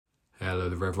Hello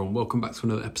there everyone, welcome back to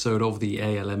another episode of the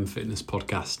ALM Fitness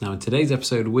Podcast. Now in today's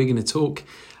episode we're going to talk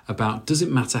about does it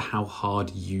matter how hard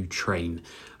you train?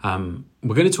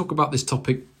 We're going to talk about this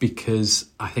topic because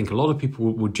I think a lot of people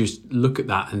would just look at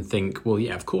that and think, well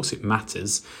yeah, of course it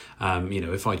matters.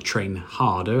 If I train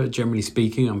harder, generally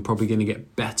speaking, I'm probably going to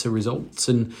get better results.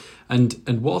 And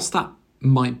whilst that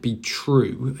might be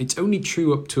true, it's only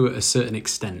true up to a certain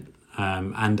extent.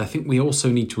 And I think we also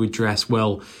need to address,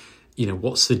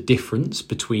 what's the difference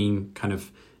between kind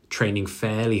of training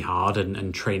fairly hard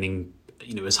and training,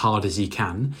 as hard as you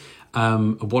can?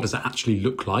 What does that actually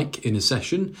look like in a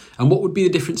session? And what would be the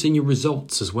difference in your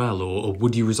results as well? Or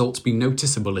would your results be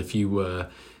noticeable if you were,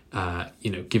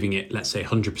 giving it, let's say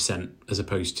 100% as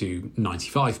opposed to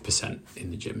 95% in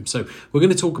the gym? So we're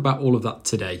going to talk about all of that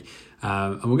today.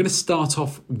 And we're going to start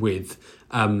off with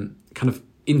kind of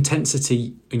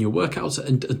intensity in your workouts,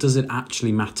 and does it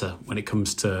actually matter when it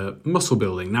comes to muscle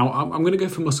building? Now, I'm going to go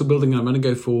for muscle building and I'm going to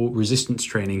go for resistance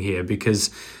training here because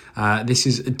this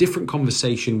is a different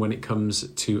conversation when it comes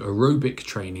to aerobic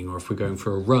training, or if we're going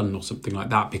for a run or something like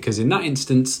that, because in that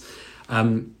instance,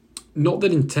 not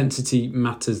that intensity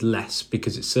matters less,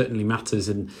 because it certainly matters,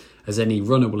 and as any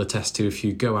runner will attest to, if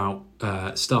you go out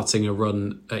starting a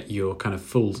run at your kind of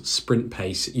full sprint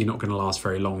pace, you're not going to last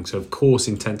very long. So of course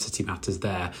intensity matters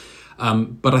there.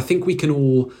 But I think we can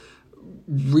all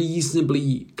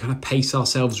reasonably kind of pace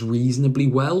ourselves reasonably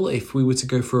well if we were to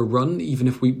go for a run, even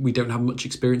if we don't have much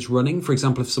experience running. For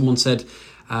example, if someone said,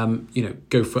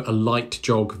 go for a light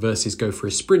jog versus go for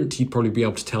a sprint, you'd probably be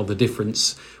able to tell the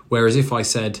difference. Whereas if I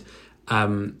said,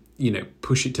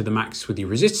 push it to the max with your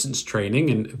resistance training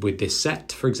and with this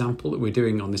set, for example, that we're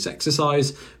doing on this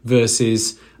exercise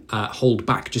versus hold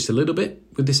back just a little bit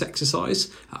with this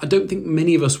exercise, I don't think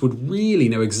many of us would really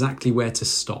know exactly where to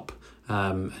stop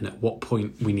and at what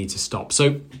point we need to stop.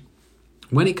 So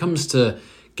when it comes to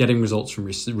getting results from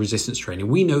resistance training,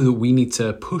 we know that we need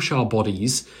to push our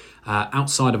bodies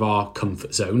outside of our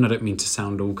comfort zone. I don't mean to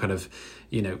sound all kind of,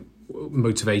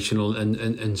 motivational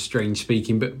and strange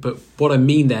speaking, but what I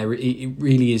mean there, it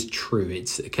really is true.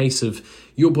 It's a case of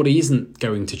your body isn't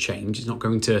going to change. It's not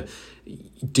going to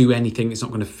do anything. It's not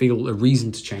going to feel a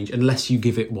reason to change unless you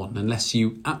give it one, unless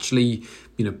you actually,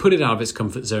 put it out of its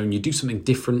comfort zone. You do something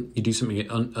different. You do something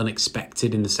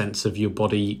unexpected in the sense of your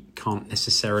body can't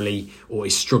necessarily, or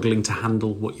is struggling to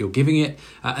handle what you're giving it.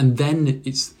 And then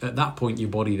it's at that point, your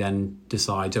body then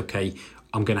decides, okay,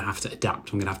 I'm going to have to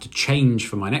adapt. I'm going to have to change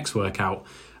for my next workout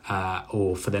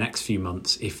or for the next few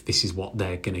months if this is what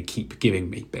they're going to keep giving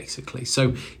me, basically.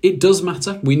 So it does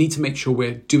matter. We need to make sure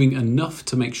we're doing enough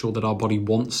to make sure that our body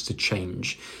wants to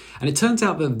change. And it turns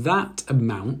out that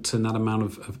amount and that amount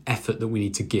of effort that we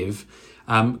need to give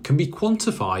can be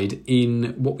quantified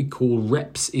in what we call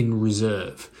reps in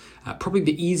reserve. Probably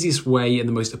the easiest way and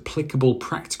the most applicable,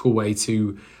 practical way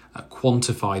to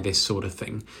quantify this sort of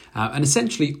thing. And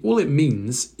essentially all it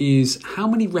means is how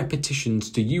many repetitions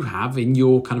do you have in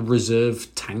your kind of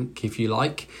reserve tank, if you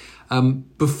like,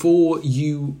 before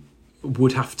you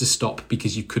would have to stop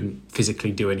because you couldn't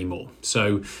physically do any more.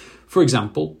 So for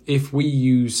example, if we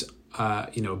use a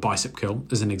bicep curl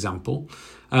as an example,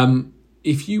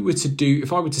 if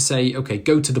I were to say, okay,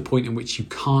 go to the point in which you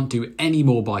can't do any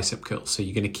more bicep curls. So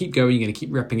you're going to keep going, you're going to keep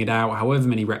repping it out, however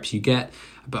many reps you get,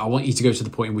 but I want you to go to the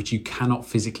point in which you cannot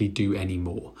physically do any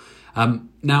more.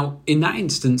 Now, in that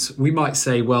instance, we might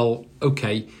say, well,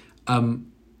 okay,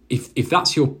 if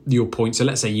that's your point, so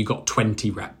let's say you got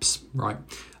 20 reps, right?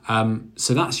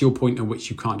 So that's your point at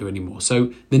which you can't do anymore.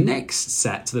 So the next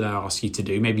set that I ask you to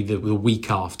do, maybe the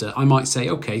week after, I might say,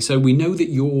 okay, so we know that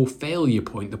your failure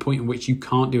point, the point at which you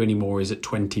can't do anymore, is at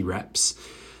 20 reps.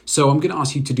 So I'm going to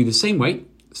ask you to do the same weight,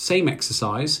 same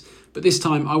exercise, but this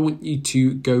time I want you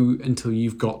to go until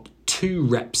you've got 2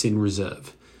 reps in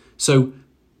reserve. So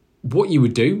what you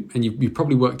would do, and you've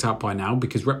probably worked out by now,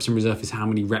 because reps in reserve is how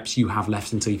many reps you have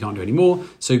left until you can't do any more.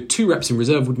 So 2 reps in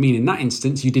reserve would mean in that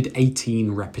instance, you did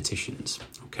 18 repetitions.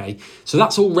 Okay, so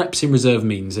that's all reps in reserve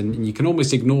means. And you can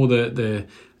almost ignore the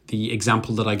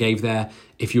example that I gave there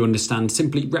if you understand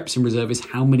simply reps in reserve is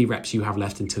how many reps you have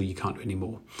left until you can't do any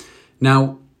more.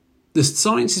 Now, the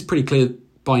science is pretty clear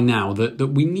by now that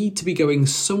we need to be going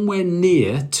somewhere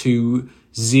near to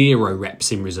 0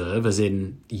 reps in reserve, as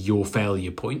in your failure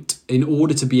point, in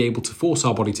order to be able to force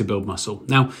our body to build muscle.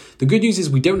 Now, the good news is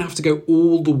we don't have to go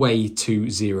all the way to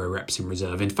 0 reps in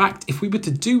reserve. In fact, if we were to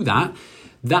do that,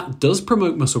 that does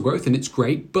promote muscle growth and it's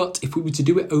great. But if we were to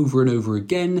do it over and over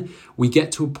again, we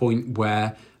get to a point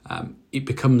where it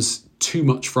becomes too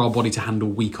much for our body to handle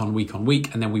week on week on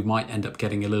week, and then we might end up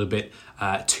getting a little bit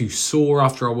too sore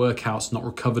after our workouts, not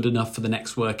recovered enough for the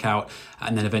next workout,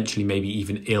 and then eventually maybe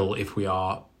even ill if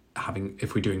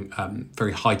we're doing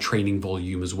very high training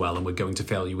volume as well, and we're going to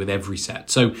failure with every set.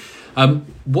 So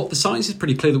what the science is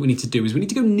pretty clear that we need to do is we need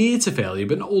to go near to failure,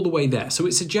 but not all the way there. So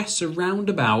it suggests around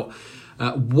about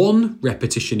 1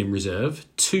 repetition in reserve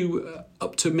to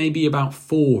up to maybe about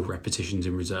 4 repetitions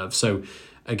in reserve. So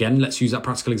again, let's use that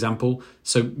practical example.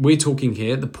 So we're talking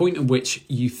here, the point at which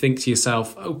you think to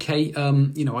yourself, okay,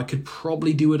 I could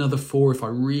probably do another 4 if I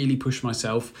really push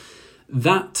myself.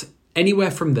 That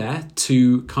anywhere from there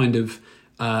to kind of,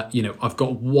 I've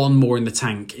got 1 more in the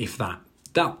tank, if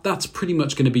that's pretty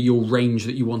much going to be your range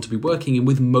that you want to be working in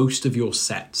with most of your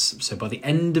sets. So by the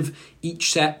end of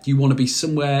each set, you want to be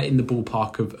somewhere in the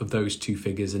ballpark of those 2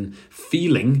 figures and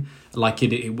feeling like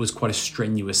it was quite a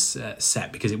strenuous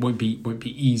set, because it won't be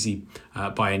easy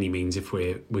by any means if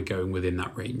we're going within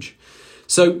that range.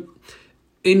 So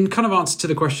in kind of answer to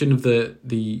the question of the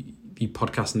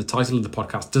podcast and the title of the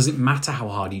podcast, does it matter how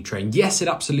hard you train? Yes, it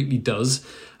absolutely does.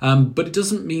 But it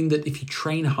doesn't mean that if you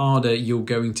train harder, you're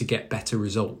going to get better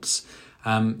results.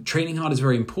 Training hard is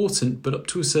very important, but up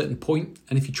to a certain point.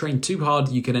 And if you train too hard,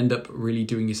 you can end up really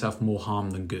doing yourself more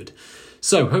harm than good.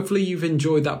 So hopefully you've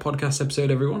enjoyed that podcast episode,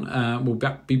 everyone. We'll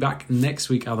be back next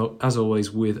week, as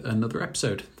always, with another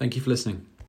episode. Thank you for listening.